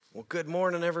Well, good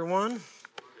morning, everyone.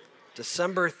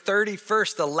 December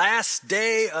 31st, the last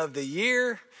day of the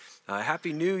year.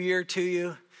 Happy New Year to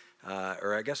you.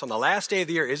 Or I guess on the last day of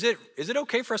the year, is it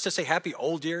okay for us to say Happy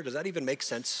Old Year? Does that even make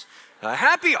sense?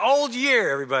 Happy Old Year,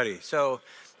 everybody. So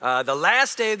the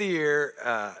last day of the year,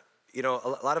 a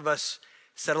lot of us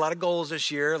set a lot of goals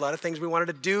this year, a lot of things we wanted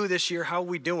to do this year. How are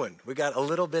we doing? We got a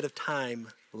little bit of time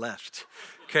left.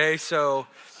 Okay, so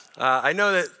I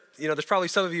know that there's probably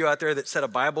some of you out there that set a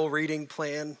Bible reading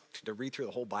plan to read through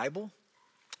the whole Bible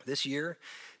this year.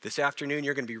 This afternoon,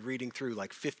 you're going to be reading through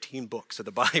like 15 books of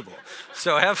the Bible.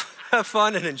 So have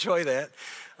fun and enjoy that.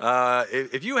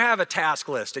 If you have a task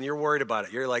list and you're worried about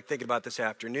it, you're like thinking about this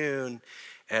afternoon,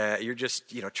 you're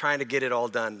just trying to get it all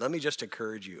done, let me just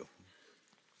encourage you.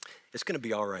 It's going to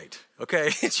be all right,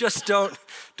 okay? Just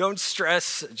don't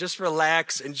stress. Just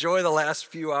relax. Enjoy the last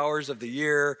few hours of the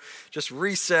year. Just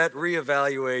reset,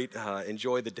 reevaluate,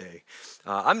 enjoy the day.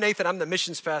 I'm Nathan. I'm the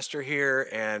missions pastor here,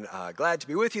 and glad to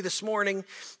be with you this morning.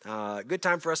 Good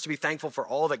time for us to be thankful for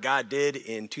all that God did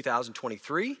in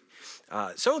 2023.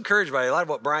 So encouraged by a lot of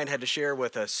what Brian had to share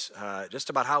with us, just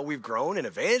about how we've grown in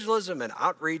evangelism and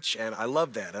outreach, and I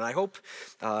love that. And I hope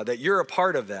that you're a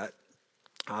part of that.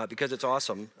 Because it's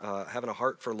awesome, having a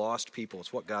heart for lost people.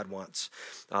 It's what God wants.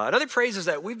 Another praise is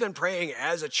that we've been praying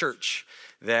as a church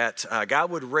that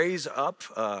God would raise up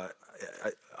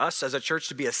us as a church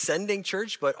to be a sending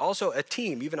church, but also a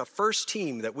team, even a first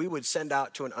team that we would send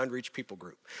out to an unreached people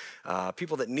group,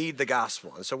 people that need the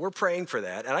gospel. And so we're praying for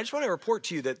that. And I just want to report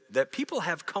to you that people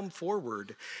have come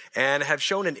forward and have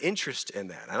shown an interest in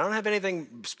that. I don't have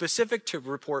anything specific to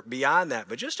report beyond that,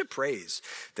 but just to praise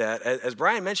that, as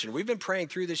Brian mentioned, we've been praying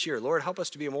through this year, Lord, help us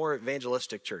to be a more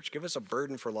evangelistic church. Give us a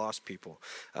burden for lost people.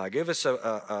 Give us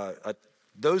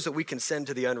those that we can send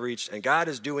to the unreached, and God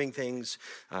is doing things.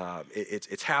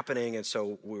 It's happening, and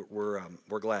so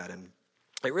we're glad. And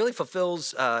it really fulfills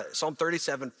Psalm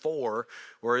 37:4,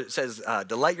 where it says,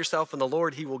 "Delight yourself in the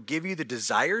Lord; He will give you the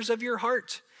desires of your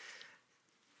heart."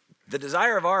 The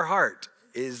desire of our heart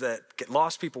is that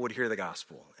lost people would hear the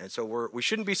gospel, and so we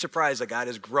shouldn't be surprised that God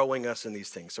is growing us in these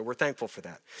things. So we're thankful for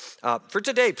that. For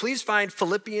today, please find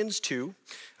Philippians 2,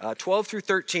 12 through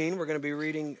 13. We're going to be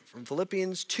reading from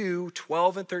Philippians 2,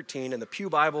 12 and 13 in the Pew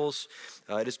Bibles.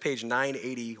 It is page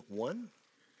 981.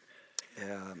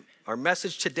 Our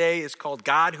message today is called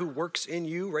 "God Who Works in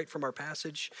You," right from our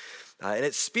passage, and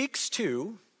it speaks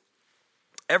to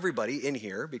everybody in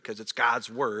here because it's God's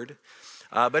word.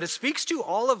 But it speaks to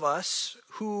all of us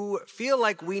who feel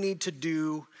like we need to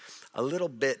do a little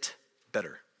bit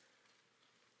better.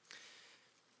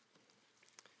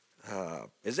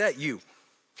 Is that you?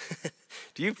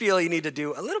 Do you feel you need to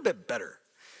do a little bit better?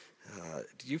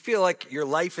 Do you feel like your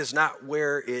life is not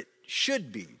where it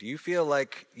should be? Do you feel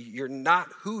like you're not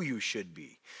who you should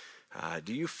be?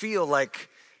 Do you feel like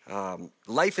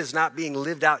life is not being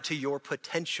lived out to your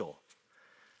potential?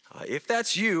 If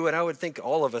that's you, and I would think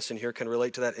all of us in here can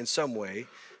relate to that in some way,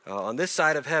 on this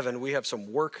side of heaven, we have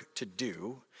some work to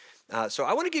do. So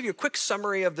I want to give you a quick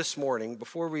summary of this morning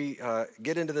before we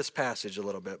get into this passage a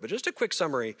little bit. But just a quick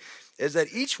summary is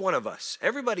that each one of us,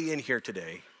 everybody in here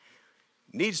today,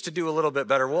 needs to do a little bit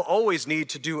better. We'll always need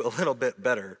to do a little bit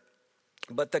better.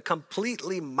 But the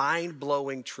completely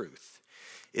mind-blowing truth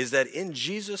is that in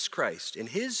Jesus Christ, in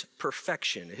his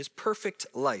perfection, his perfect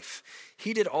life,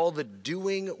 he did all the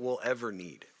doing we'll ever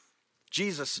need.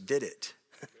 Jesus did it.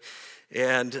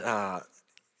 And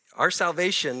our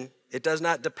salvation, it does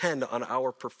not depend on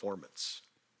our performance.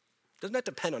 It does not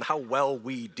depend on how well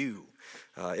we do,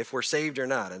 if we're saved or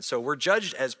not. And so we're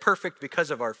judged as perfect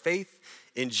because of our faith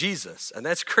in Jesus. And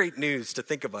that's great news to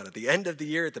think about at the end of the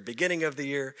year, at the beginning of the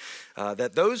year,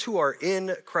 that those who are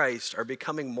in Christ are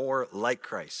becoming more like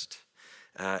Christ.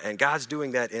 And God's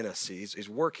doing that in us. He's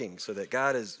working so that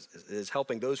God is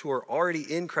helping those who are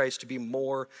already in Christ to be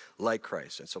more like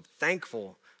Christ. And so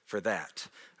thankful for that.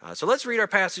 So let's read our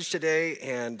passage today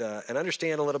and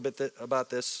understand a little bit about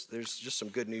this. There's just some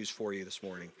good news for you this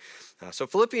morning. So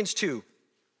Philippians 2,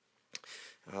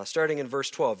 starting in verse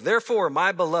 12. "Therefore,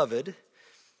 my beloved,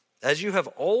 as you have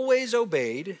always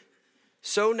obeyed,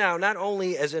 so now, not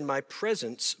only as in my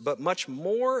presence, but much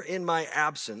more in my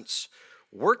absence,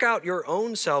 work out your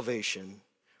own salvation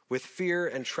with fear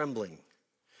and trembling.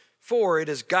 For it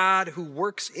is God who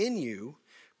works in you,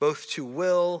 both to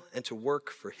will and to work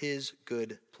for his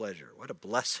good pleasure." What a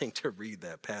blessing to read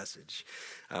that passage.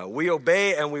 We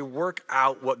obey and we work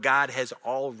out what God has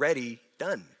already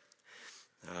done.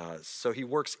 So he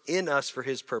works in us for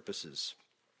his purposes.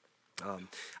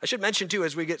 I should mention, too,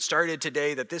 as we get started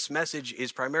today, that this message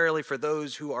is primarily for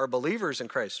those who are believers in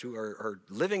Christ, who are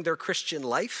living their Christian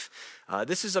life.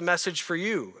 This is a message for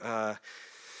you.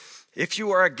 If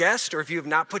you are a guest or if you have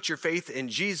not put your faith in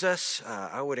Jesus,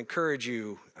 I would encourage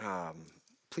you,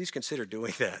 please consider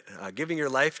doing that. Giving your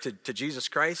life to Jesus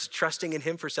Christ, trusting in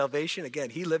him for salvation. Again,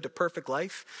 he lived a perfect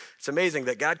life. It's amazing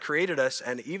that God created us,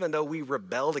 and even though we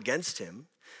rebelled against him,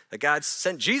 that God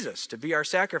sent Jesus to be our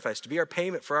sacrifice, to be our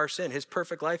payment for our sin. His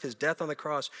perfect life, his death on the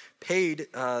cross, paid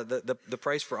the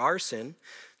price for our sin.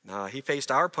 He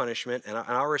faced our punishment, and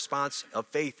our response of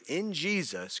faith in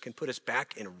Jesus can put us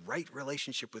back in right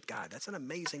relationship with God. That's an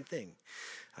amazing thing.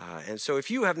 And so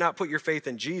if you have not put your faith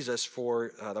in Jesus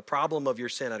for the problem of your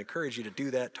sin, I'd encourage you to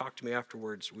do that. Talk to me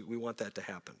afterwards. We want that to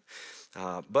happen.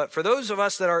 But for those of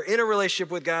us that are in a relationship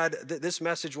with God, this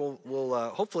message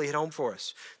will hopefully hit home for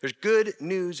us. There's good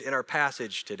news in our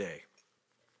passage today.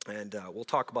 And we'll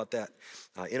talk about that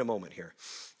in a moment here.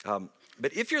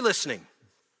 But if you're listening,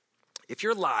 if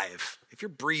you're alive, if you're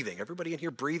breathing, everybody in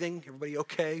here breathing? Everybody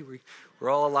okay? We're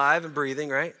all alive and breathing,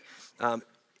 right?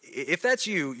 If that's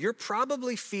you, you're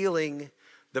probably feeling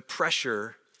the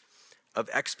pressure of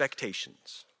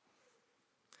expectations.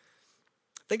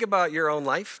 Think about your own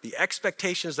life, the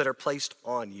expectations that are placed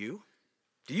on you.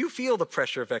 Do you feel the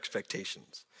pressure of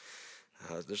expectations?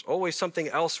 There's always something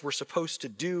else we're supposed to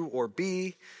do or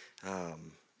be.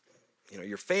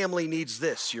 Your family needs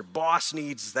this. Your boss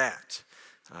needs that.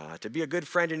 To be a good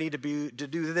friend, you need to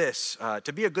do this.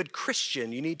 To be a good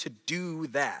Christian, you need to do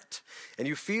that. And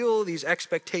you feel these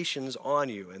expectations on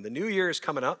you. And the new year is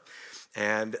coming up,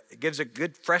 and it gives a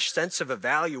good, fresh sense of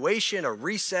evaluation, a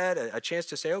reset, a chance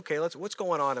to say, okay, what's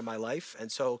going on in my life? And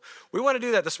so we want to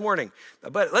do that this morning.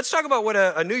 But let's talk about what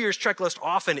a New Year's checklist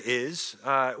often is.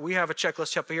 We have a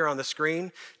checklist up here on the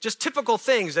screen. Just typical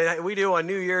things that we do on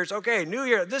New Year's. Okay, New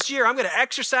Year, this year I'm going to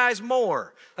exercise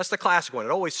more. That's the classic one.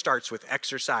 It always starts with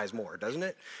exercise more, doesn't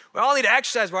it? We all need to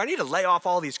exercise more. I need to lay off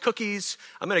all these cookies.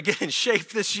 I'm going to get in shape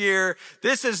this year.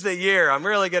 This is the year. I'm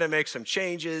really going to make some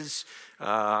changes.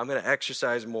 I'm going to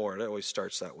exercise more. It always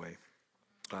starts that way.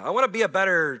 I want to be a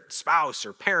better spouse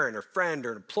or parent or friend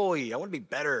or employee. I want to be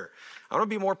better. I want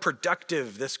to be more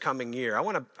productive this coming year. I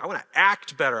want to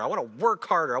act better. I want to work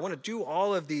harder. I want to do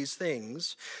all of these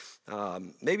things.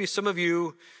 Maybe some of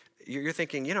you're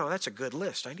thinking, that's a good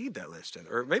list. I need that list.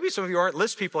 Or maybe some of you aren't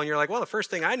list people and you're like, well, the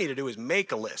first thing I need to do is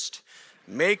make a list.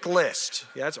 Make list.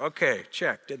 Yeah, that's okay.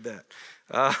 Check. Did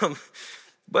that.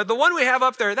 But the one we have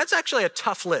up there, that's actually a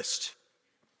tough list.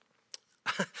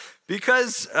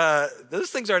 Because those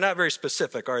things are not very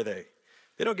specific, are they?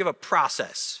 They don't give a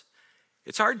process.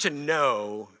 It's hard to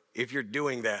know if you're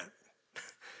doing that.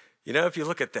 If you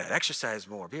look at that, exercise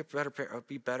more, be a better parent,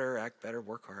 be better, act better,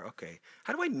 work hard. Okay,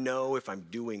 how do I know if I'm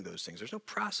doing those things? There's no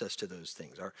process to those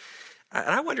things. And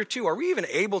I wonder too, are we even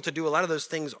able to do a lot of those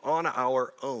things on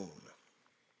our own?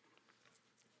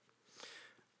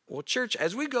 Well, church,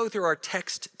 as we go through our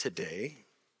text today,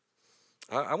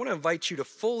 I want to invite you to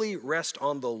fully rest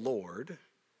on the Lord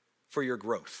for your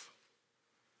growth.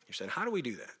 You're saying, how do we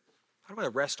do that? How do I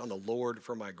rest on the Lord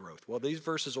for my growth? Well, these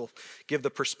verses will give the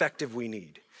perspective we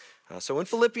need. So in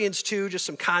Philippians 2, just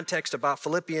some context about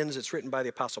Philippians. It's written by the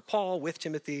Apostle Paul with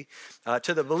Timothy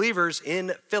to the believers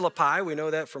in Philippi. We know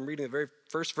that from reading the very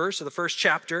first verse of the first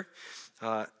chapter.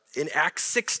 In Acts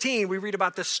 16, we read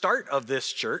about the start of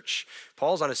this church.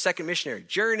 Paul's on his second missionary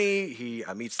journey. He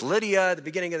meets Lydia at the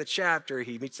beginning of the chapter.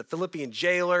 He meets the Philippian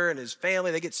jailer and his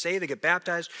family. They get saved, they get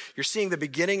baptized. You're seeing the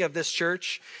beginning of this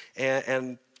church.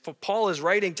 And Paul is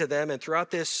writing to them, and throughout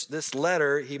this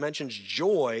letter, he mentions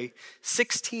joy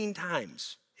 16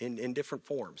 times in different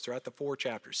forms throughout the 4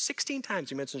 chapters. 16 times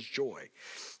he mentions joy.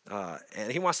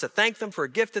 And he wants to thank them for a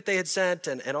gift that they had sent,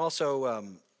 and also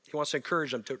he wants to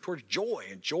encourage them towards joy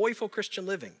and joyful Christian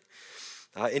living.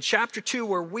 In chapter 2,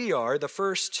 where we are, the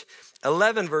first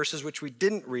 11 verses, which we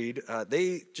didn't read,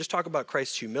 they just talk about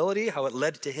Christ's humility, how it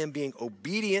led to him being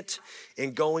obedient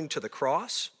in going to the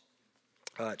cross.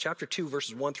 Chapter 2,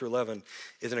 verses 1 through 11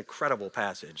 is an incredible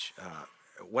passage.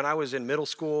 When I was in middle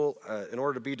school, in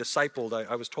order to be discipled,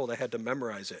 I was told I had to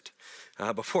memorize it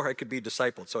before I could be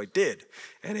discipled. So I did,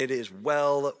 and it is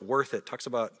well worth it. Talks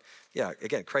about,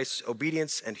 again, Christ's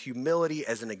obedience and humility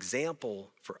as an example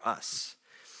for us.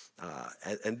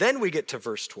 And then we get to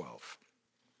verse 12.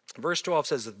 Verse 12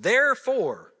 says,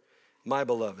 "Therefore, my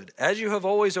beloved, as you have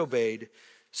always obeyed,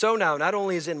 so now, not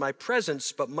only is in my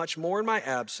presence, but much more in my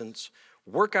absence,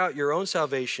 work out your own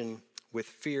salvation with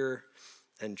fear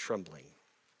and trembling."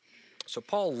 So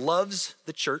Paul loves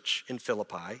the church in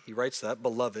Philippi. He writes that,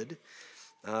 beloved.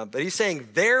 But he's saying,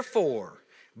 therefore,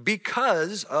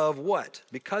 because of what?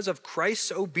 Because of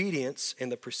Christ's obedience in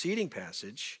the preceding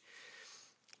passage.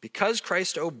 Because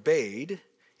Christ obeyed,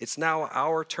 it's now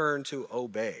our turn to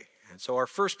obey. And so our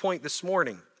first point this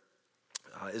morning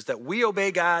is that we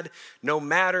obey God no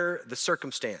matter the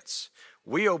circumstance.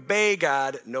 We obey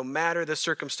God no matter the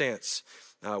circumstance.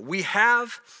 We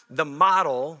have the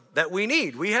model that we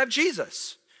need. We have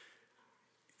Jesus.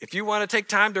 If you want to take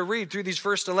time to read through these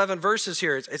first 11 verses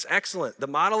here, it's excellent. The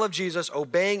model of Jesus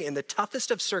obeying in the toughest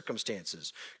of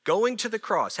circumstances, going to the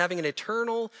cross, having an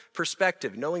eternal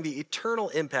perspective, knowing the eternal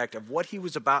impact of what he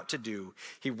was about to do.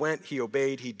 He went, he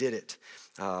obeyed, he did it.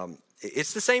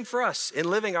 It's the same for us in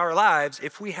living our lives.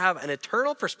 If we have an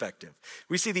eternal perspective,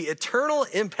 we see the eternal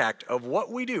impact of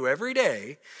what we do every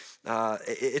day. We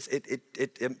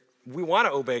want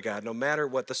to obey God no matter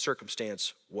what the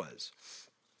circumstance was.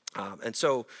 And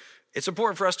so it's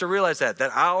important for us to realize that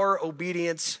our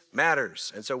obedience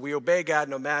matters. And so we obey God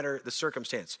no matter the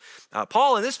circumstance.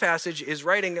 Paul in this passage is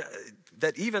writing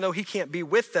that even though he can't be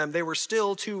with them, they were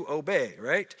still to obey,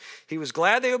 right? He was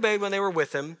glad they obeyed when they were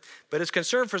with him, but his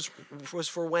concern was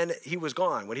for when he was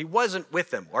gone, when he wasn't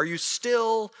with them. Are you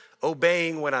still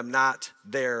obeying when I'm not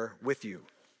there with you?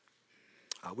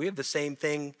 We have the same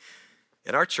thing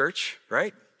in our church,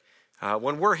 right?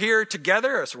 When we're here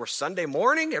together, so we're Sunday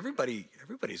morning,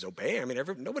 everybody's obeying. I mean,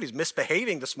 nobody's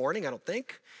misbehaving this morning, I don't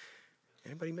think.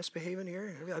 Anybody misbehaving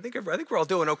here? I think we're all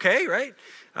doing okay, right?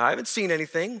 I haven't seen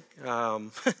anything.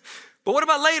 But what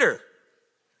about later?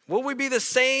 Will we be the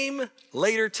same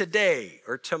later today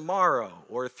or tomorrow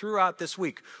or throughout this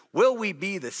week? Will we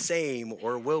be the same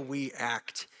or will we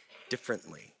act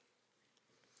differently?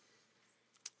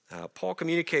 Paul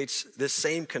communicates this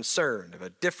same concern of a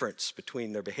difference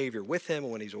between their behavior with him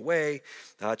and when he's away.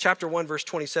 Chapter 1, verse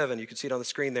 27, you can see it on the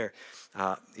screen there.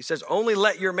 He says, "Only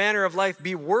let your manner of life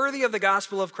be worthy of the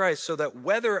gospel of Christ, so that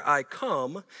whether I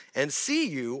come and see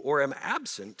you or am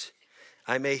absent,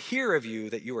 I may hear of you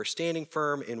that you are standing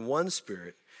firm in one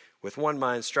spirit, with one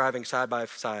mind, striving side by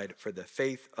side for the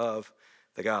faith of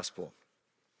the gospel."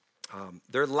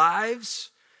 Their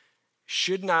lives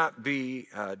should not be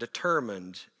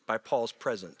determined by Paul's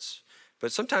presence.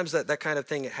 But sometimes that kind of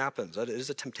thing happens. It is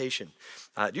a temptation.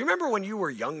 Do you remember when you were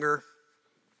younger,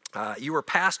 you were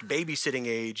past babysitting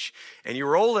age, and you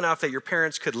were old enough that your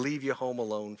parents could leave you home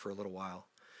alone for a little while?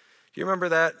 Do you remember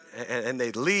that? And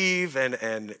they'd leave,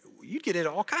 and you'd get into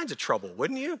all kinds of trouble,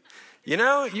 wouldn't you? You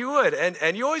know, you would.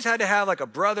 And you always had to have like a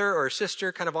brother or a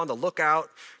sister kind of on the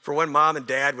lookout for when mom and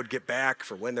dad would get back,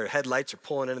 for when their headlights are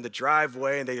pulling into the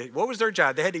driveway. And what was their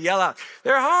job? They had to yell out,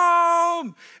 "They're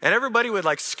home!" And everybody would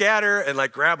like scatter and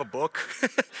like grab a book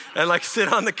and like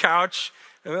sit on the couch.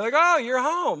 And they're like, "Oh, you're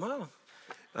home.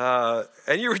 Oh."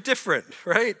 And you were different,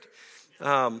 right?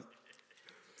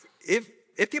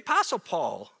 If the Apostle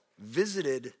Paul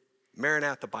visited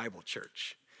Maranatha Bible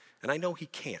Church, and I know he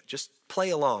can't, just play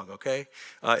along, okay?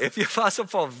 If the Apostle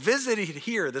Paul visited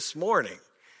here this morning,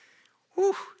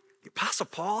 the Apostle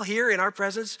Paul here in our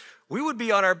presence, we would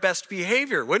be on our best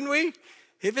behavior, wouldn't we?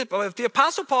 If the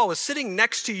Apostle Paul was sitting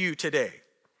next to you today,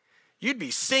 you'd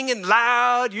be singing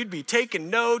loud, you'd be taking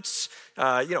notes,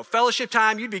 fellowship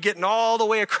time, you'd be getting all the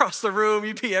way across the room,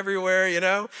 you'd be everywhere, you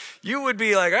know? You would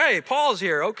be like, "Hey, Paul's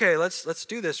here, okay, let's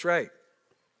do this right."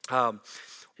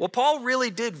 Well, Paul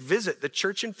really did visit the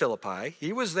church in Philippi.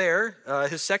 He was there,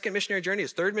 his second missionary journey,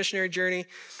 his third missionary journey.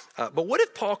 But what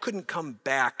if Paul couldn't come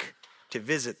back to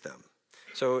visit them?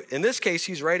 So in this case,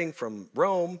 he's writing from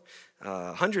Rome,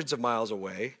 hundreds of miles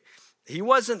away. He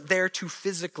wasn't there to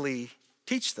physically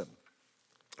teach them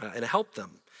and help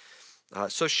them.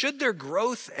 So should their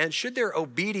growth and should their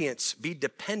obedience be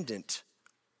dependent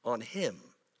on him?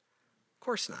 Of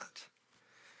course not.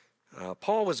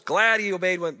 Paul was glad he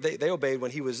obeyed when they obeyed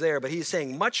when he was there, but he's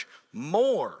saying much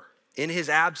more in his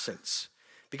absence,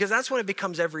 because that's when it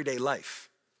becomes everyday life.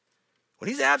 When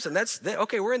he's absent,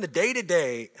 okay, we're in the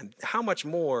day-to-day, and how much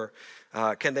more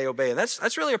can they obey? And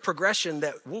that's really a progression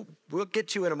that we'll get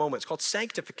to in a moment. It's called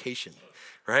sanctification,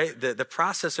 right? The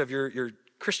process of your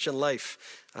Christian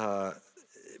life.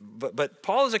 But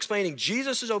Paul is explaining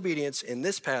Jesus' obedience in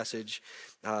this passage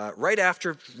right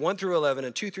after 1 through 11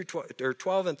 and 2 through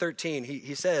 12 and 13.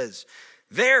 He says,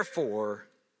 "Therefore,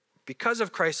 because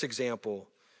of Christ's example,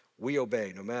 we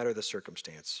obey no matter the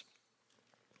circumstance."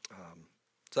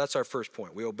 So that's our first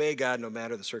point. We obey God no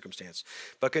matter the circumstance.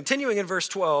 But continuing in verse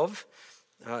 12,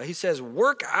 he says,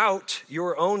 "Work out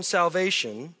your own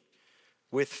salvation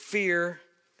with fear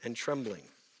and trembling."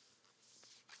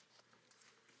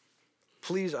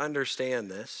 Please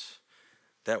understand this,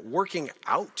 that working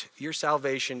out your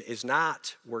salvation is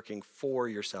not working for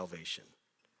your salvation.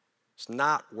 It's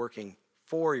not working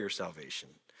for your salvation.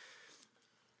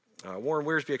 Warren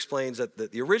Wiersbe explains that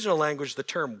the original language, the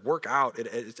term work out,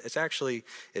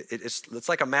 it's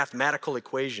like a mathematical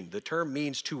equation. The term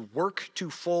means to work to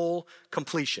full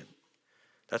completion.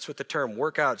 That's what the term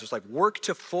work out is, just like work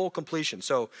to full completion.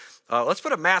 So let's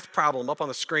put a math problem up on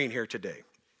the screen here today.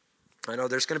 I know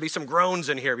there's going to be some groans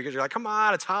in here because you're like, come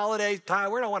on, it's holiday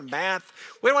time. We don't want math.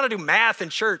 We don't want to do math in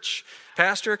church.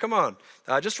 Pastor, come on.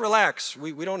 Just relax.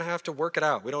 We don't have to work it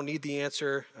out. We don't need the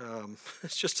answer.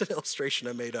 It's just an illustration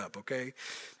I made up, okay?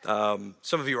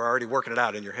 Some of you are already working it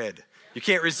out in your head. You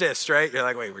can't resist, right? You're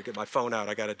like, wait, get my phone out.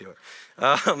 I got to do it.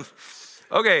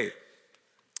 Okay.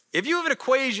 If you have an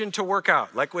equation to work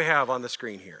out, like we have on the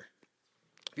screen here,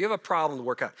 if you have a problem to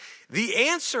work out, the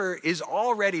answer is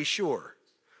already sure.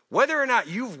 Whether or not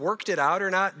you've worked it out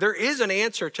or not, there is an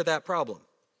answer to that problem.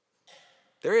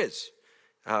 There is.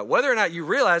 Whether or not you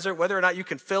realize it, whether or not you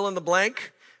can fill in the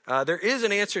blank, there is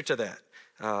an answer to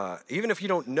that, even if you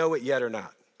don't know it yet or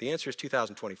not. The answer is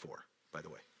 2024, by the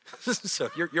way. So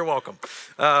you're welcome,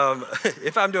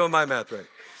 if I'm doing my math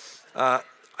right.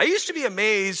 I used to be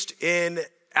amazed in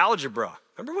algebra.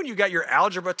 Remember when you got your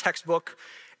algebra textbook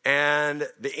and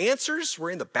the answers were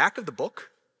in the back of the book?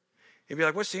 You'd be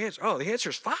like, what's the answer? Oh, the answer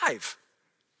is 5.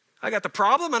 I got the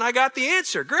problem and I got the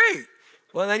answer. Great.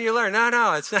 Well, then you learn,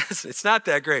 no, it's not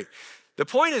that great. The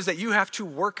point is that you have to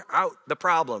work out the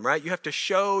problem, right? You have to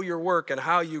show your work and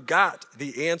how you got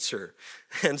the answer.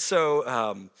 And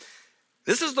so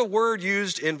this is the word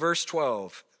used in verse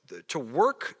 12, to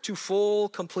work to full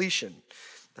completion.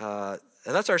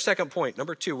 And that's our second point.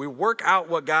 Number 2, we work out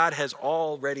what God has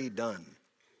already done.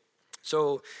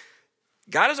 So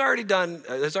God has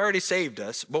already saved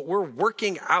us, but we're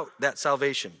working out that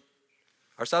salvation.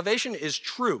 Our salvation is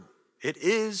true. It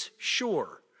is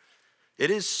sure.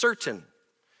 It is certain,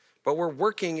 but we're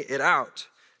working it out.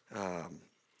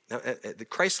 The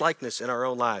Christ-likeness in our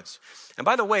own lives. And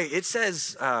by the way, it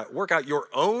says work out your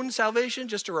own salvation.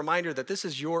 Just a reminder that this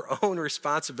is your own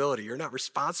responsibility. You're not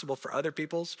responsible for other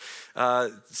people's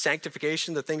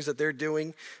sanctification, the things that they're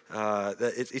doing.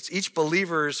 It's each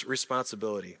believer's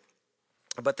responsibility.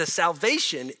 But the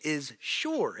salvation is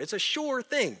sure. It's a sure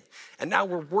thing. And now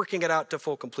we're working it out to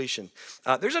full completion.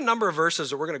 There's a number of verses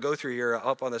that we're going to go through here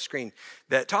up on the screen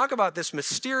that talk about this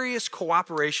mysterious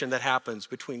cooperation that happens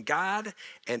between God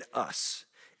and us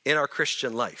in our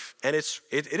Christian life. And it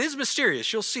is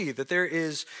mysterious. You'll see that there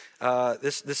is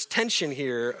this tension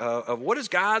here of what is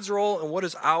God's role and what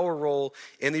is our role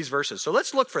in these verses. So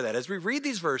let's look for that. As we read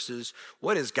these verses,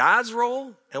 what is God's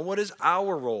role and what is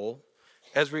our role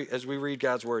as we read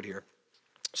God's word here.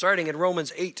 Starting in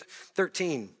Romans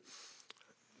 8:13,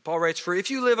 Paul writes, "For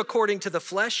if you live according to the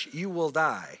flesh, you will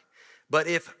die. But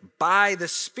if by the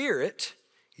Spirit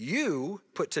you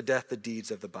put to death the deeds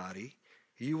of the body,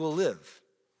 you will live."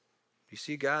 You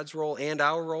see God's role and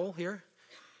our role here?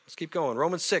 Let's keep going.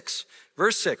 Romans 6,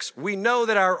 verse 6, "We know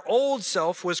that our old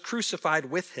self was crucified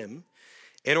with him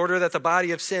in order that the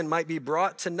body of sin might be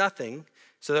brought to nothing,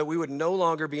 so that we would no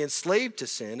longer be enslaved to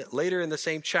sin." Later in the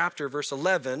same chapter, verse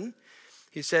 11,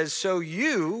 he says, "So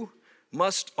you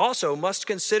must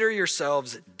consider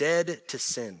yourselves dead to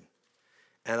sin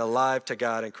and alive to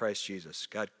God in Christ Jesus."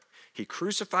 God, he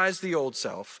crucifies the old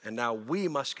self, and now we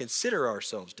must consider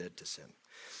ourselves dead to sin.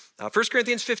 1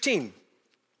 Corinthians 15,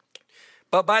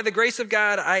 "But by the grace of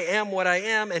God, I am what I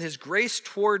am, and his grace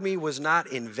toward me was not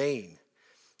in vain.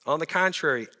 On the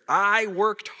contrary, I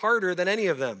worked harder than any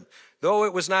of them, though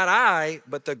it was not I,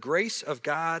 but the grace of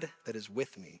God that is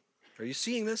with me." Are you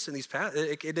seeing this in these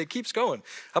passages? It keeps going.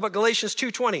 How about Galatians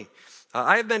 2:20?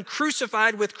 "I have been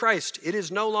crucified with Christ. It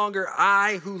is no longer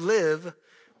I who live,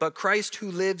 but Christ who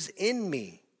lives in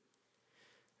me.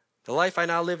 The life I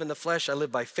now live in the flesh, I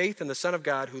live by faith in the Son of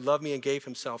God who loved me and gave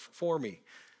himself for me."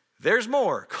 There's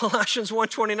more. Colossians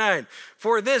 1:29,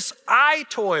 "For this I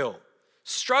toil,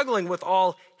 struggling with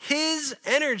all his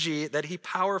energy that he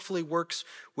powerfully works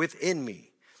within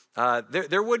me."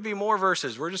 There would be more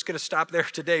verses. We're just going to stop there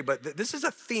today, but this is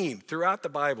a theme throughout the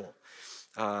Bible.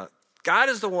 God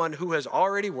is the one who has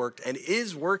already worked and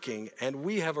is working, and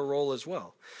we have a role as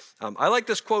well. I like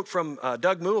this quote from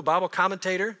Doug Moo, a Bible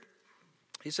commentator.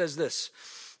 He says this,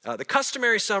 "The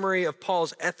customary summary of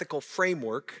Paul's ethical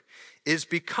framework is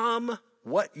become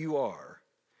what you are,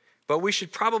 but we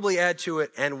should probably add to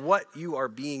it, and what you are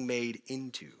being made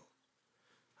into."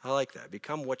 I like that.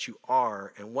 Become what you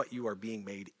are and what you are being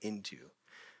made into.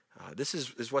 This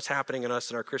is what's happening in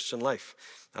us in our Christian life.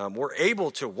 We're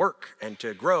able to work and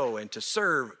to grow and to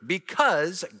serve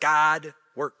because God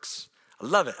works. I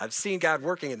love it. I've seen God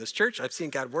working in this church. I've seen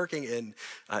God working in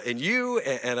you,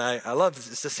 and I love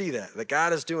to see that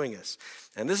God is doing this.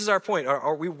 And this is our point.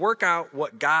 We work out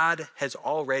what God has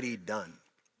already done.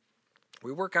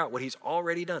 We work out what he's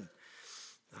already done.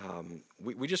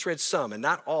 We just read some, and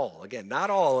not all. Again,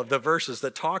 not all of the verses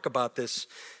that talk about this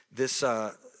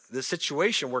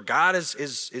situation where God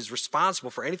is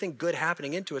responsible for anything good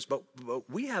happening into us, but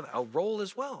we have a role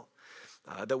as well,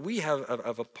 that we have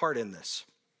a part in this.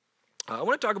 I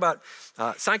want to talk about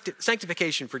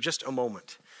sanctification for just a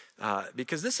moment,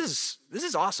 because this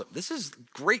is awesome. This is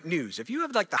great news. If you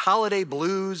have like the holiday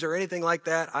blues or anything like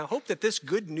that, I hope that this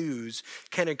good news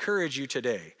can encourage you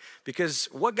today, because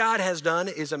what God has done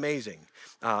is amazing.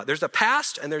 There's a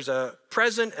past and there's a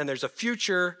present and there's a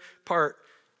future part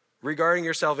regarding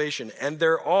your salvation, and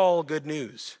they're all good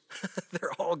news.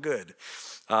 They're all good.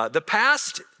 The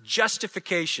past,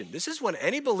 justification. This is when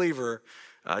any believer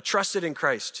trusted in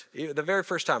Christ. The very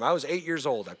first time, I was 8 years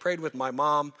old. I prayed with my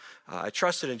mom. I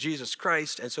trusted in Jesus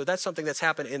Christ, and so that's something that's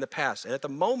happened in the past. And at the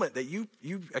moment that you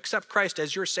accept Christ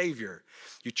as your Savior,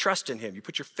 you trust in him, you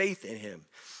put your faith in him,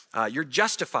 you're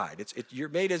justified. You're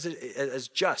made as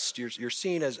just. You're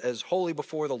seen as holy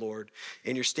before the Lord,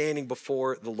 and you're standing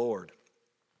before the Lord.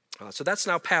 So that's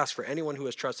now past for anyone who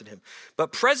has trusted him.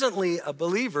 But presently, a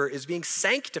believer is being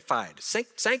sanctified.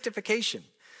 Sanctification.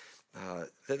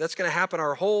 That's going to happen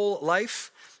our whole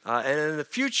life. And in the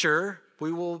future,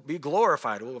 we will be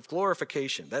glorified. We'll have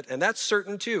glorification. And that's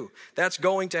certain too. That's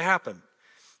going to happen.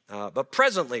 But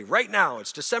presently, right now,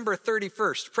 it's December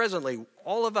 31st. Presently,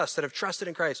 all of us that have trusted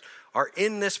in Christ are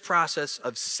in this process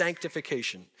of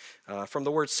sanctification. From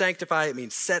the word sanctify, it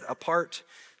means set apart.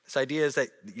 This idea is that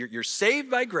you're saved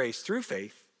by grace through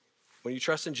faith when you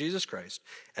trust in Jesus Christ.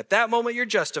 At that moment, you're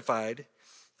justified.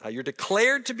 You're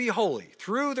declared to be holy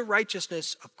through the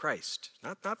righteousness of Christ.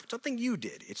 Not something you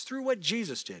did. It's through what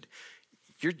Jesus did.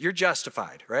 You're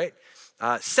justified, right?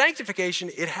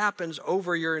 Sanctification, it happens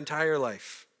over your entire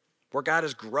life, where God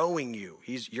is growing you.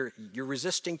 You're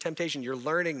resisting temptation. You're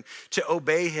learning to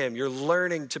obey him. You're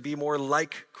learning to be more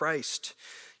like Christ.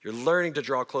 You're learning to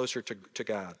draw closer to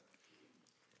God.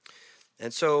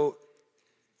 And so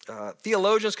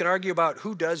theologians can argue about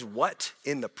who does what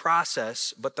in the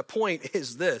process, but the point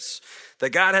is this,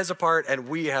 that God has a part and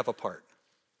we have a part.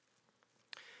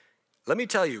 Let me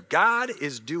tell you, God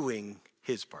is doing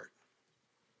his part.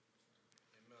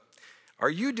 Are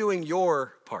you doing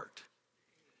your part?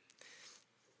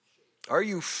 Are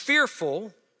you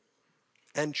fearful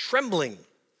and trembling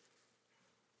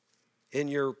in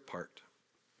your part?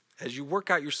 As you work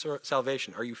out your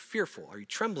salvation, are you fearful? Are you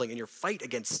trembling in your fight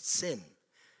against sin?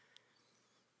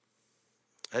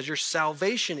 As your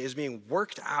salvation is being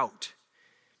worked out,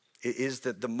 is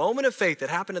the moment of faith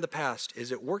that happened in the past,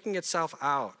 is it working itself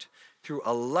out through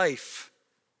a life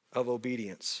of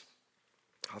obedience?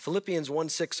 Philippians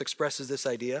 1:6 expresses this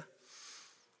idea.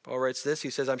 Paul writes this,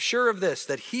 he says, I'm sure of this,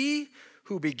 that he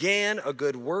who began a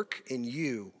good work in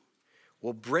you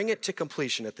will bring it to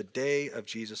completion at the day of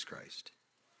Jesus Christ.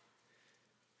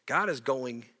 God is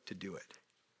going to do it.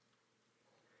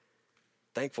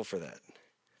 Thankful for that.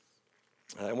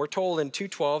 And we're told in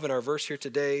 2:12 in our verse here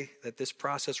today that this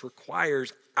process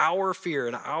requires our fear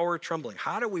and our trembling.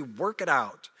 How do we work it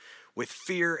out with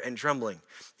fear and trembling?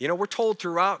 You know, we're told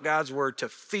throughout God's word to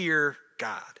fear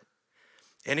God.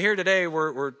 And here today,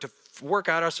 we're to work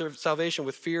out our salvation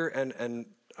with fear and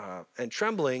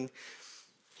trembling.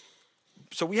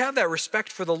 So we have that respect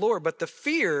for the Lord, but the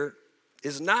fear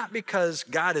is not because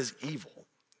God is evil.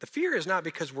 The fear is not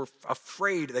because we're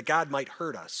afraid that God might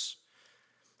hurt us.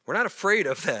 We're not afraid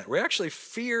of that. We actually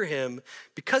fear him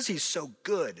because he's so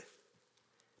good,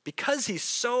 because he's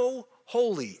so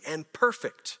holy and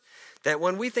perfect, that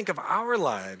when we think of our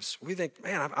lives, we think,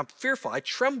 man, I'm fearful. I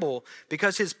tremble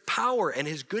because his power and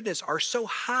his goodness are so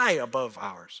high above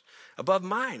ours, above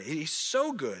mine. He's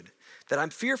so good that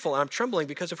I'm fearful and I'm trembling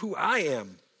because of who I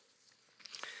am.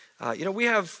 We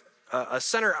have a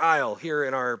center aisle here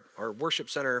in our worship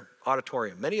center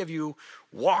auditorium. Many of you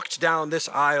walked down this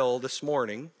aisle this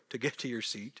morning to get to your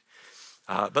seat.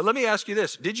 But let me ask you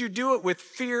this. Did you do it with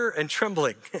fear and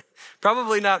trembling?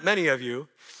 Probably not many of you.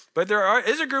 But there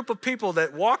is a group of people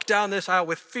that walk down this aisle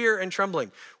with fear and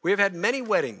trembling. We have had many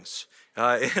weddings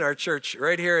in our church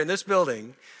right here in this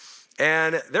building.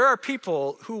 And there are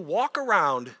people who walk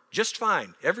around just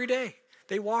fine every day.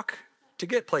 They walk to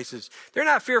get places. They're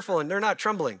not fearful and they're not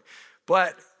trembling.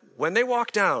 But when they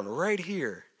walk down right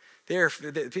here,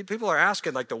 people are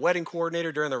asking, like the wedding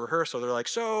coordinator during the rehearsal, they're like,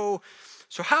 so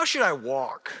So how should I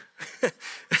walk?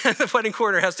 The Fighting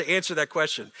Corner has to answer that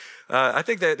question. I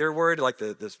think that they're worried like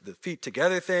the feet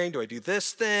together thing. Do I do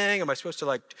this thing? Am I supposed to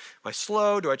am I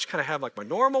slow? Do I just kind of have like my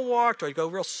normal walk? Do I go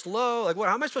real slow? Like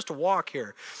how am I supposed to walk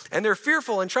here? And they're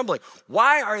fearful and trembling.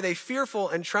 Why are they fearful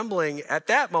and trembling at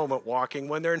that moment walking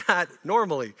when they're not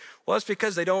normally? Well, it's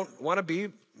because they don't want to be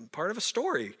part of a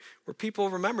story where people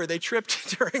remember they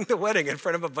tripped during the wedding in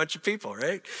front of a bunch of people,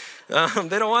 right? They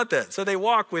don't want that. So they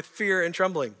walk with fear and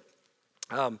trembling.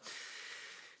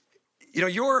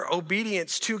 Your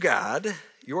obedience to God,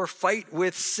 your fight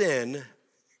with sin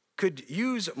could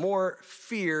use more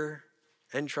fear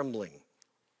and trembling,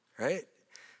 right?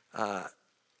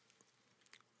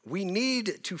 We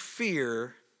need to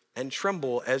fear and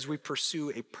tremble as we pursue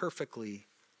a perfectly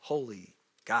holy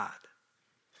God.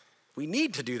 We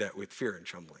need to do that with fear and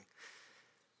trembling.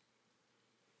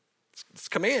 It's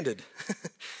commanded.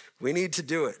 We need to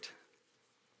do it.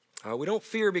 We don't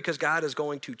fear because God is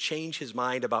going to change his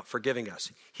mind about forgiving us.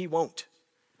 He won't.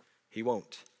 He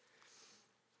won't.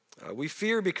 We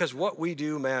fear because what we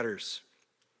do matters.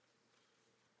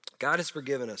 God has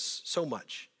forgiven us so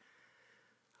much.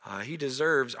 He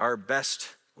deserves our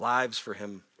best lives for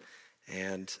him.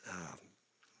 And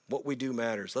what we do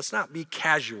matters. Let's not be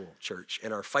casual, church,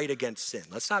 in our fight against sin.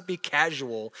 Let's not be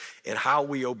casual in how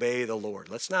we obey the Lord.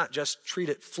 Let's not just treat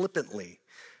it flippantly.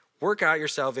 Work out your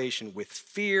salvation with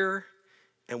fear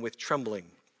and with trembling.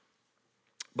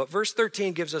 But verse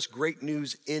 13 gives us great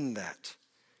news in that.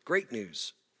 Great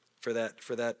news for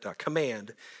that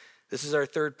command. This is our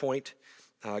third point.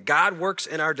 God works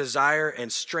in our desire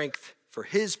and strength for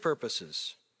his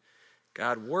purposes.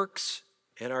 God works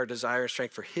in our desire and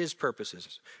strength for his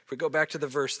purposes. If we go back to the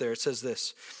verse there, it says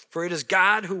this: for it is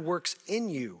God who works in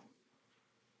you.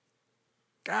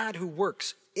 God who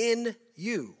works in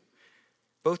you,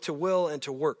 both to will and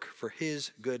to work for his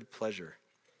good pleasure.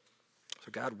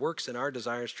 So God works in our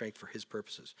desire and strength for his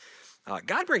purposes.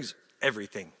 God brings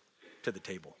everything to the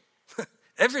table.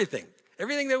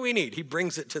 Everything that we need, he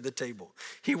brings it to the table.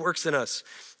 He works in us.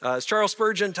 As Charles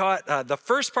Spurgeon taught, the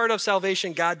first part of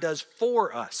salvation God does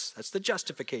for us. That's the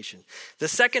justification. The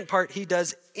second part he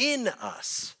does in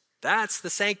us. That's the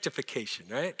sanctification,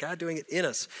 right? God doing it in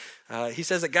us. He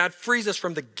says that God frees us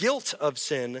from the guilt of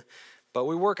sin, but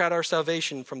we work out our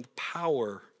salvation from the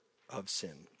power of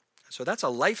sin. So that's a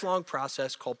lifelong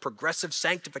process called progressive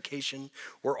sanctification.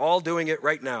 We're all doing it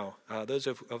right now, those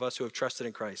of us who have trusted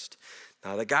in Christ.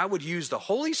 That God would use the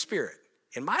Holy Spirit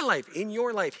in my life, in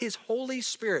your life, his Holy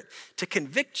Spirit to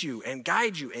convict you and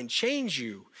guide you and change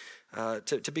you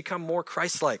to become more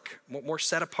Christ-like, more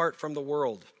set apart from the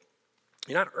world.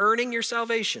 You're not earning your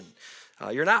salvation.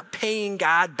 You're not paying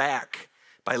God back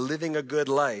by living a good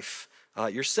life.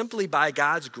 You're simply, by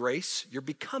God's grace, you're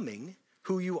becoming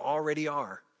who you already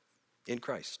are in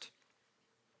Christ.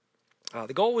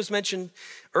 The goal was mentioned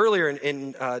earlier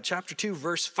in chapter 2,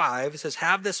 verse 5. It says,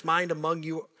 have this mind among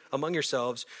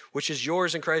yourselves, which is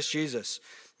yours in Christ Jesus.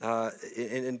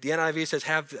 In the NIV it says,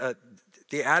 have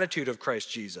the attitude of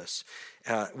Christ Jesus.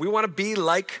 We want to be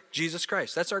like Jesus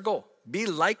Christ. That's our goal. Be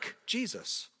like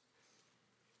Jesus.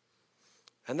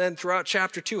 And then throughout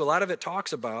chapter 2, a lot of it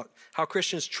talks about how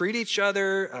Christians treat each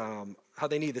other, how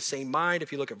they need the same mind.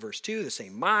 If you look at verse 2, the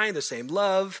same mind, the same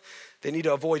love. They need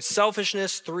to avoid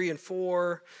selfishness, 3 and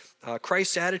 4.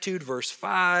 Christ's attitude, verse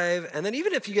 5. And then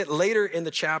even if you get later in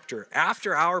the chapter,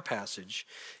 after our passage,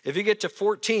 if you get to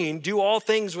 14, do all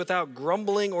things without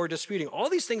grumbling or disputing. All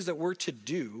these things that we're to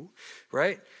do,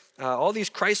 right? All these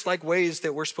Christ-like ways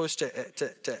that we're supposed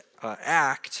to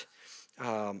act.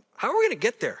 How are we going to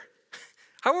get there?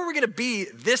 How are we going to be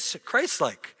this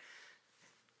Christ-like?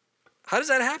 How does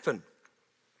that happen?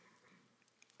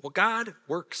 Well, God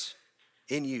works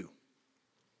in you.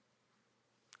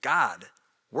 God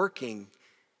working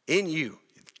in you.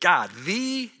 God,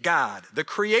 the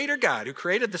creator God who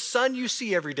created the sun you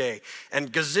see every day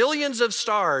and gazillions of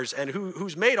stars and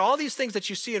who's made all these things that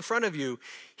you see in front of you,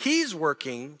 he's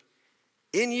working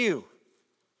in you.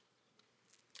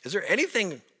 Is there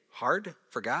anything hard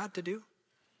for God to do?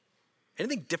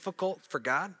 Anything difficult for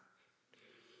God?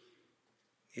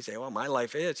 You say, well, my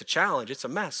life, it's a challenge, it's a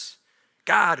mess.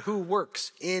 God who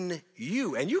works in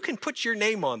you. And you can put your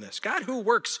name on this. God who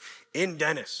works in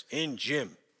Dennis, in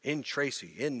Jim, in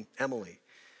Tracy, in Emily.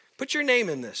 Put your name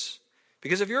in this.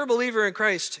 Because if you're a believer in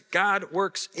Christ, God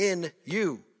works in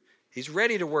you. He's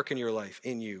ready to work in your life,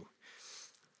 in you.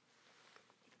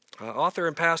 Author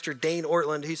and pastor Dane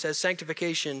Ortland, he says,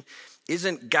 sanctification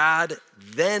isn't God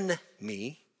then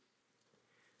me.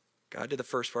 God did the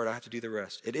first part, I have to do the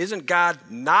rest. It isn't God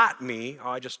not me.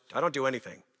 I don't do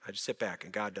anything. I just sit back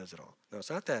and God does it all. No, it's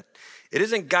not that. It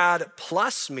isn't God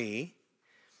plus me.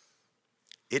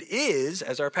 It is,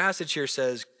 as our passage here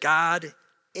says, God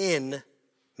in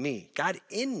me. God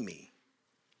in me.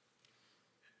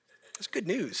 That's good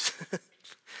news.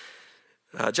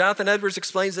 Jonathan Edwards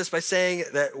explains this by saying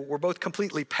that we're both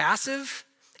completely passive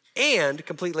and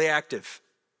completely active.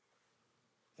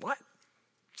 What?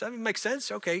 Does that even make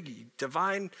sense? Okay,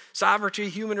 divine sovereignty,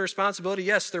 human responsibility,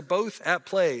 yes, they're both at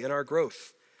play in our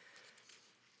growth.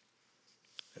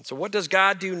 And so what does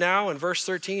God do now? In verse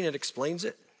 13, it explains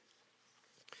it.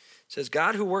 It says,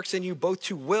 God who works in you both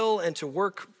to will and to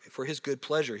work for his good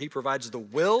pleasure. He provides the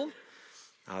will,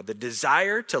 the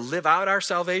desire to live out our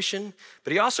salvation,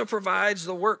 but he also provides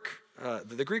the work.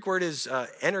 The Greek word is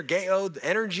energeo, the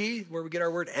energy, where we get our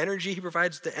word energy. He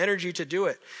provides the energy to do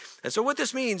it. And so what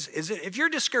this means is that if you're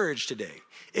discouraged today,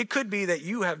 it could be that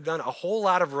you have done a whole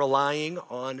lot of relying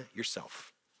on yourself.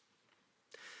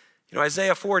 You know,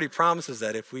 Isaiah 40 promises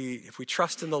that if we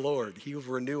trust in the Lord, he will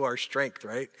renew our strength,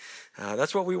 right?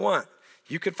 That's what we want.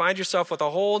 You could find yourself with a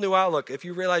whole new outlook if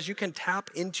you realize you can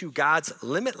tap into God's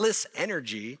limitless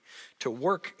energy to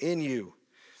work in you.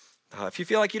 If you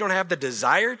feel like you don't have the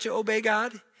desire to obey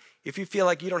God, if you feel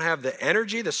like you don't have the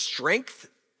energy, the strength,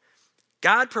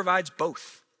 God provides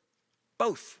both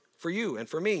for you and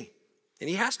for me. And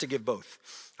he has to give both.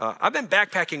 I've been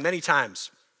backpacking many times.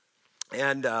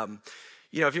 And,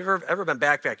 if you've ever been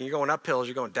backpacking, you're going up hills,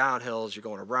 you're going down hills, you're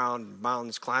going around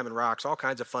mountains, climbing rocks, all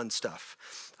kinds of fun stuff.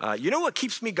 You know what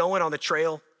keeps me going on the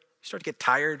trail? You start to get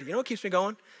tired. You know what keeps me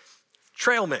going?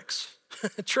 Trail mix.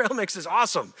 Trail mix is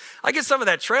awesome. I get some of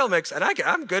that trail mix, and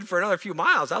I'm good for another few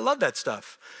miles. I love that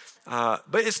stuff. But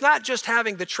it's not just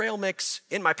having the trail mix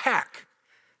in my pack.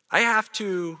 I have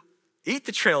to eat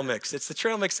the trail mix. It's the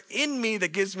trail mix in me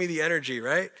that gives me the energy,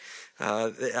 right?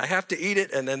 I have to eat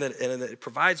it, and then it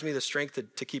provides me the strength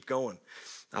to keep going.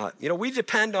 We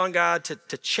depend on God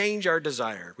to change our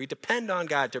desire. We depend on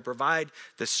God to provide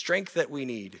the strength that we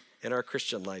need in our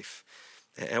Christian life.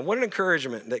 And what an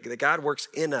encouragement that God works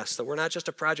in us, that we're not just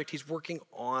a project he's working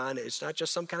on. It's not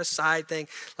just some kind of side thing.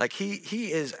 Like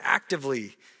he is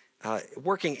actively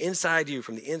working inside you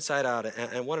from the inside out.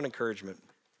 And what an encouragement.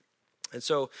 And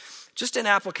so just an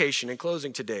application in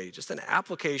closing today, just an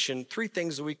application, 3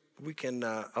 things that we can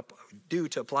do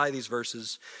to apply these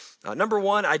verses. Number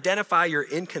 1, identify your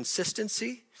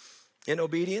inconsistency in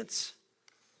obedience.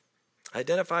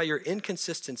 Identify your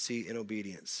inconsistency in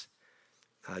obedience.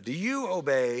 Do you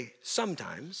obey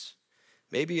sometimes,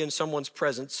 maybe in someone's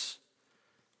presence,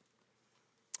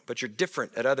 but you're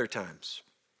different at other times?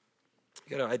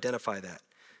 You got to identify that.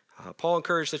 Paul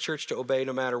encouraged the church to obey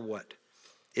no matter what.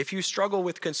 If you struggle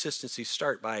with consistency,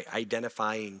 start by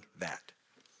identifying that.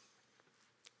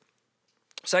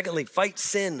 Secondly, fight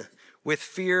sin with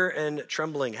fear and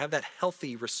trembling. Have that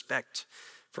healthy respect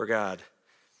for God.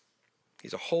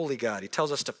 He's a holy God. He tells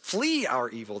us to flee our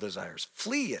evil desires.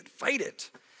 Flee it, fight it.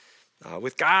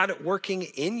 With God working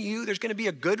in you, there's going to be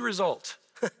a good result.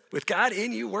 With God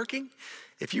in you working,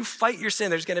 if you fight your sin,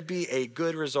 there's going to be a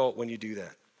good result when you do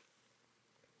that.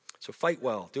 So fight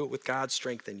well. Do it with God's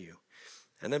strength in you.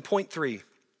 And then point 3,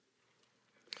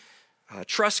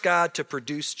 trust God to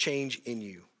produce change in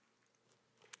you.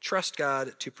 Trust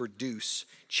God to produce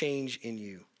change in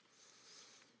you.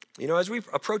 You know, as we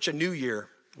approach a new year,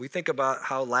 we think about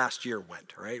how last year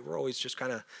went, right? We're always just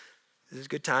this is a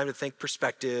good time to think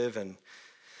perspective, and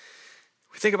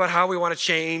we think about how we want to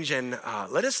change, and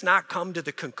let us not come to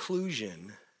the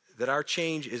conclusion that our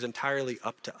change is entirely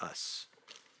up to us.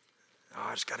 Oh,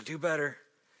 I just got to do better.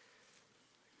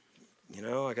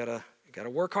 I gotta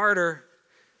work harder.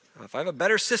 If I have a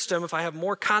better system, if I have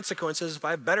more consequences, if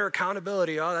I have better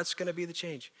accountability, that's going to be the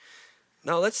change.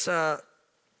 No, let's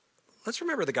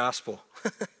remember the gospel.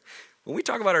 When we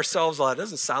talk about ourselves a lot, it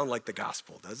doesn't sound like the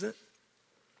gospel, does it?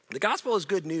 The gospel is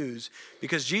good news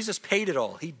because Jesus paid it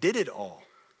all. He did it all.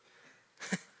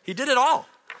 He did it all.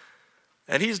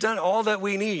 And he's done all that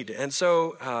we need. And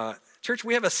so, church,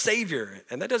 we have a Savior,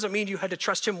 and that doesn't mean you had to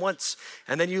trust him once,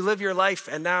 and then you live your life,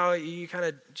 and now you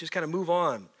just move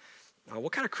on.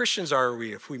 What kind of Christians are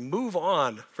we if we move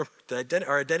on from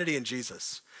our identity in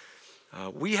Jesus?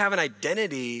 We have an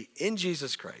identity in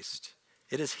Jesus Christ.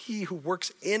 It is he who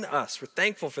works in us. We're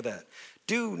thankful for that.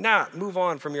 Do not move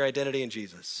on from your identity in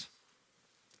Jesus.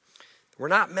 We're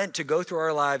not meant to go through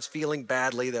our lives feeling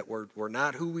badly that we're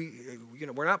not who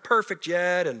we're not perfect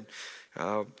yet, and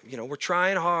we're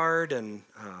trying hard, and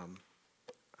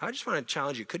I just want to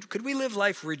challenge you. Could we live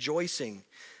life rejoicing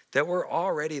that we're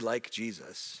already like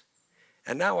Jesus?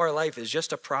 And now our life is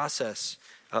just a process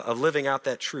of living out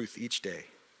that truth each day,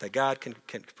 that God can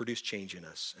produce change in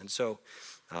us. And so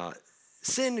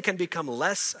Sin can become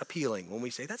less appealing when we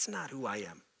say, that's not who I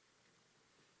am.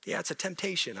 Yeah, it's a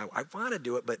temptation. I want to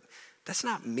do it, but that's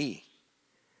not me.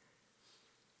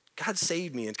 God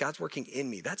saved me and God's working in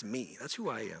me. That's me. That's who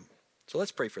I am. So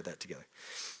let's pray for that together.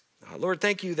 Lord,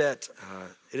 thank you that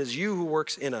it is you who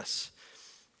works in us.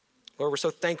 Lord, we're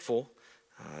so thankful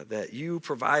that you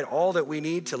provide all that we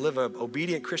need to live an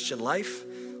obedient Christian life.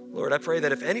 Lord, I pray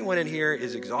that if anyone in here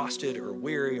is exhausted or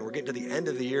weary and we're getting to the end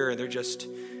of the year and they're just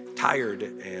tired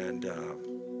and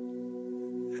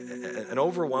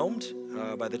overwhelmed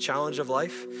by the challenge of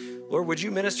life, Lord, would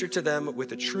you minister to them with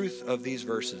the truth of these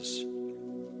verses?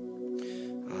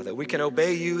 That we can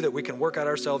obey you, that we can work out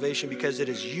our salvation because it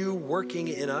is you working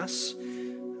in us,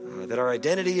 that our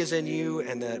identity is in you,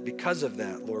 and that because of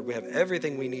that, Lord, we have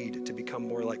everything we need to become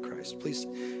more like Christ. Please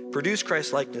produce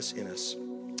Christ likeness in us.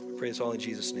 I pray this all in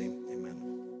Jesus' name.